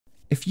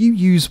If you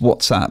use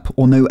WhatsApp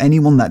or know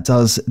anyone that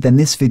does, then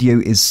this video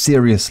is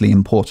seriously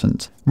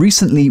important.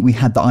 Recently, we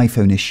had the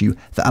iPhone issue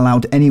that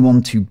allowed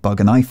anyone to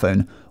bug an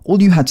iPhone. All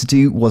you had to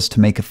do was to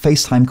make a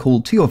FaceTime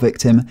call to your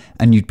victim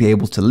and you'd be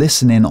able to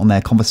listen in on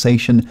their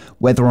conversation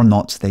whether or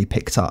not they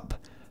picked up.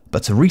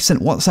 But a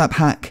recent WhatsApp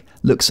hack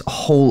looks a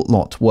whole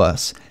lot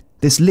worse.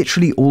 This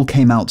literally all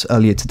came out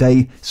earlier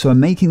today, so I'm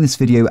making this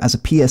video as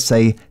a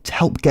PSA to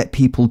help get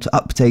people to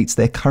update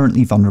their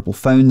currently vulnerable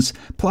phones,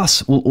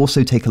 plus we'll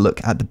also take a look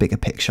at the bigger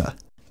picture.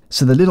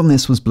 So the lid on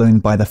this was blown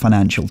by the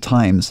Financial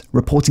Times,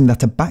 reporting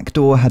that a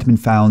backdoor had been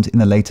found in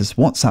the latest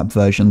WhatsApp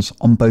versions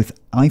on both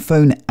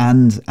iPhone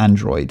and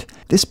Android.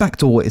 This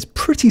backdoor is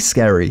pretty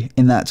scary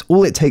in that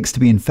all it takes to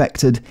be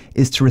infected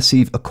is to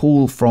receive a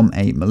call from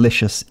a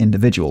malicious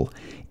individual.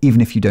 Even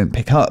if you don't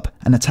pick up,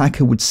 an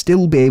attacker would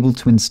still be able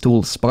to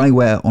install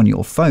spyware on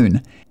your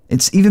phone.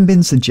 It's even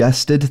been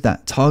suggested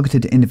that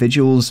targeted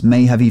individuals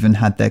may have even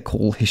had their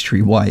call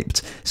history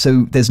wiped,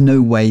 so there's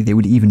no way they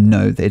would even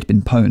know they'd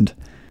been pwned.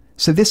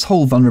 So this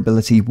whole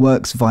vulnerability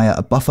works via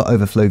a buffer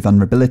overflow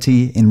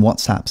vulnerability in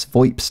WhatsApp's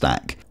VoIP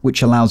stack,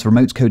 which allows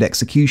remote code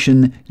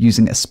execution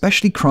using a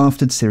specially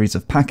crafted series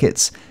of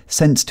packets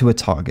sent to a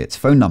target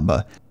phone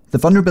number. The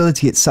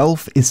vulnerability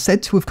itself is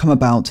said to have come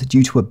about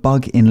due to a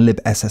bug in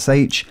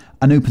libSSH,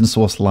 an open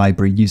source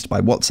library used by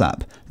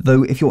WhatsApp,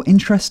 though if you're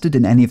interested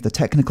in any of the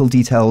technical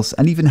details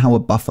and even how a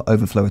buffer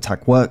overflow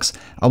attack works,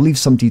 I'll leave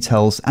some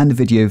details and a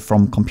video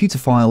from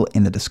Computerphile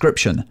in the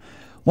description.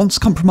 Once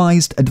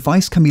compromised, a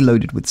device can be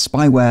loaded with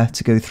spyware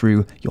to go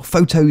through your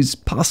photos,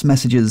 past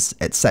messages,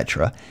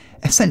 etc.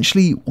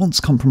 Essentially, once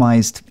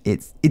compromised,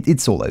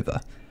 it's all over.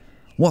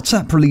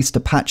 WhatsApp released a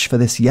patch for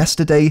this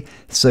yesterday,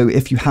 so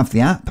if you have the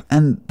app,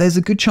 and there's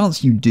a good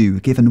chance you do,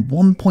 given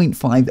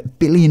 1.5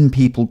 billion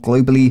people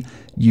globally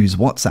use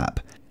WhatsApp,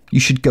 you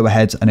should go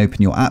ahead and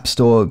open your App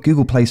Store,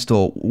 Google Play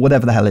Store,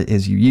 whatever the hell it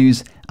is you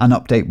use, and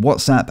update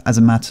WhatsApp as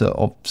a matter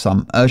of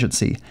some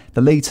urgency.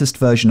 The latest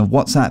version of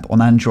WhatsApp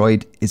on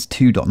Android is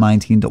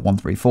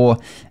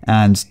 2.19.134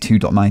 and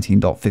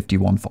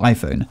 2.19.51 for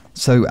iPhone,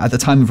 so at the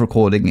time of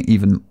recording,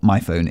 even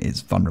my phone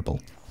is vulnerable.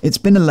 It's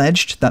been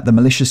alleged that the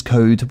malicious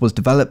code was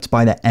developed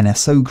by the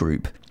NSO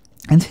Group,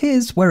 and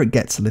here's where it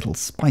gets a little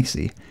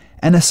spicy.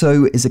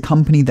 NSO is a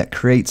company that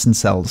creates and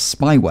sells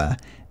spyware,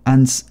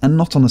 and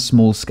not on a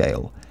small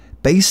scale.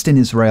 Based in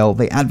Israel,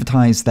 they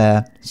advertise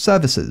their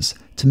services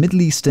to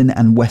Middle Eastern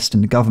and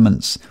Western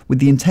governments with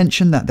the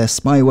intention that their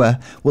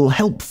spyware will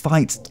help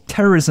fight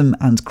terrorism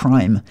and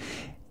crime.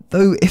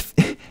 Though if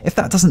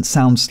that doesn't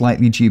sound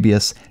slightly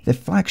dubious, their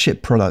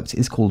flagship product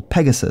is called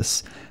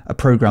Pegasus, a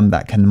program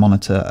that can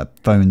monitor a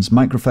phone's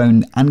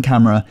microphone and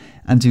camera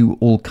and do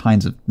all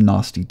kinds of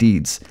nasty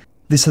deeds.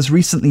 This has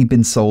recently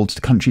been sold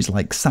to countries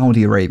like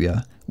Saudi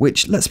Arabia,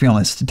 which, let's be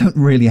honest, don't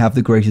really have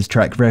the greatest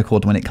track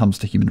record when it comes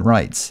to human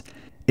rights.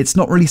 It's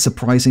not really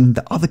surprising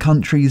that other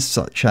countries,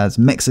 such as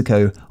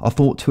Mexico, are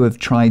thought to have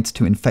tried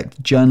to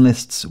infect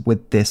journalists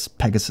with this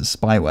Pegasus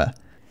spyware.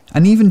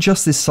 And even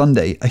just this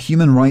Sunday, a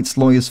human rights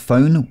lawyer's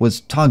phone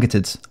was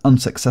targeted,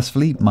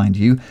 unsuccessfully, mind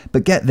you,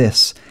 but get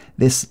this.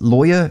 This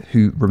lawyer,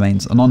 who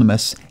remains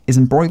anonymous, is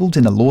embroiled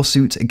in a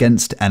lawsuit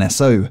against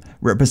NSO,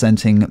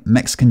 representing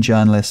Mexican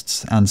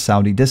journalists and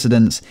Saudi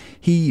dissidents.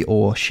 He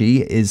or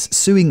she is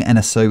suing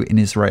NSO in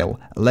Israel,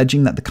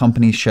 alleging that the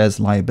company shares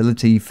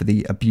liability for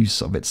the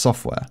abuse of its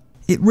software.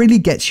 It really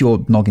gets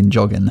your noggin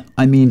jogging.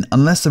 I mean,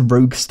 unless a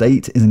rogue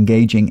state is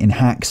engaging in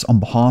hacks on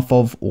behalf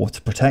of or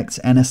to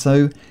protect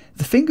NSO,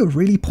 the finger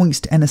really points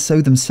to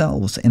NSO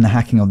themselves in the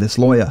hacking of this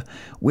lawyer,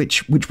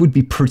 which would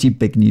be pretty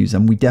big news,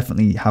 and we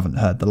definitely haven't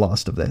heard the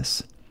last of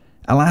this.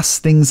 Alas,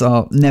 things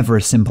are never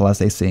as simple as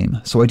they seem,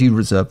 so I do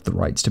reserve the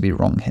right to be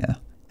wrong here.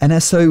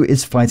 NSO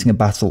is fighting a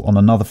battle on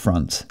another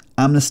front.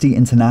 Amnesty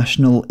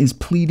International is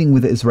pleading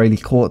with the Israeli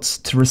courts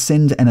to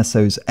rescind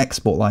NSO's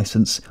export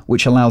license,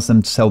 which allows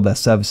them to sell their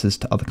services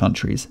to other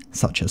countries,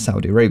 such as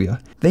Saudi Arabia.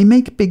 They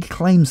make big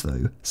claims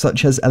though,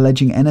 such as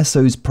alleging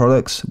NSO's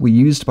products were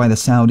used by the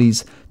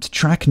Saudis to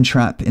track and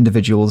trap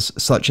individuals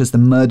such as the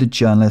murdered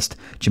journalist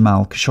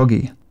Jamal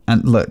Khashoggi.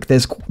 And look,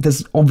 there's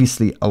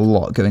obviously a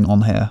lot going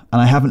on here,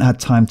 and I haven't had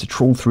time to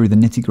trawl through the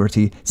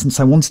nitty-gritty since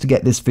I wanted to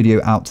get this video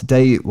out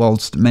today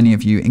whilst many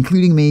of you,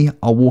 including me,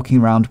 are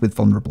walking around with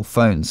vulnerable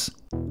phones.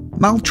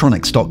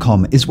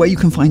 Maltronics.com is where you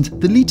can find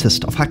the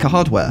latest of hacker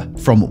hardware,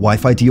 from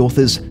Wi-Fi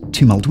deauthors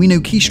to Arduino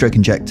keystroke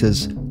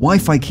injectors,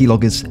 Wi-Fi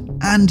keyloggers,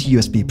 and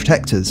USB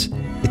protectors.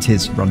 It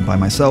is run by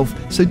myself,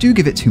 so do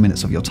give it 2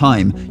 minutes of your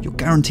time. You're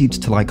guaranteed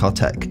to like our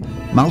tech.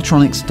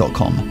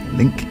 Maltronics.com,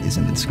 link is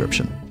in the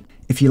description.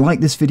 If you like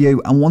this video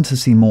and want to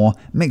see more,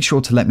 make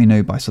sure to let me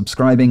know by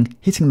subscribing,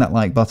 hitting that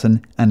like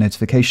button and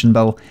notification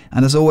bell,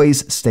 and as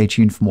always, stay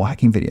tuned for more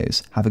hacking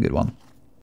videos. Have a good one.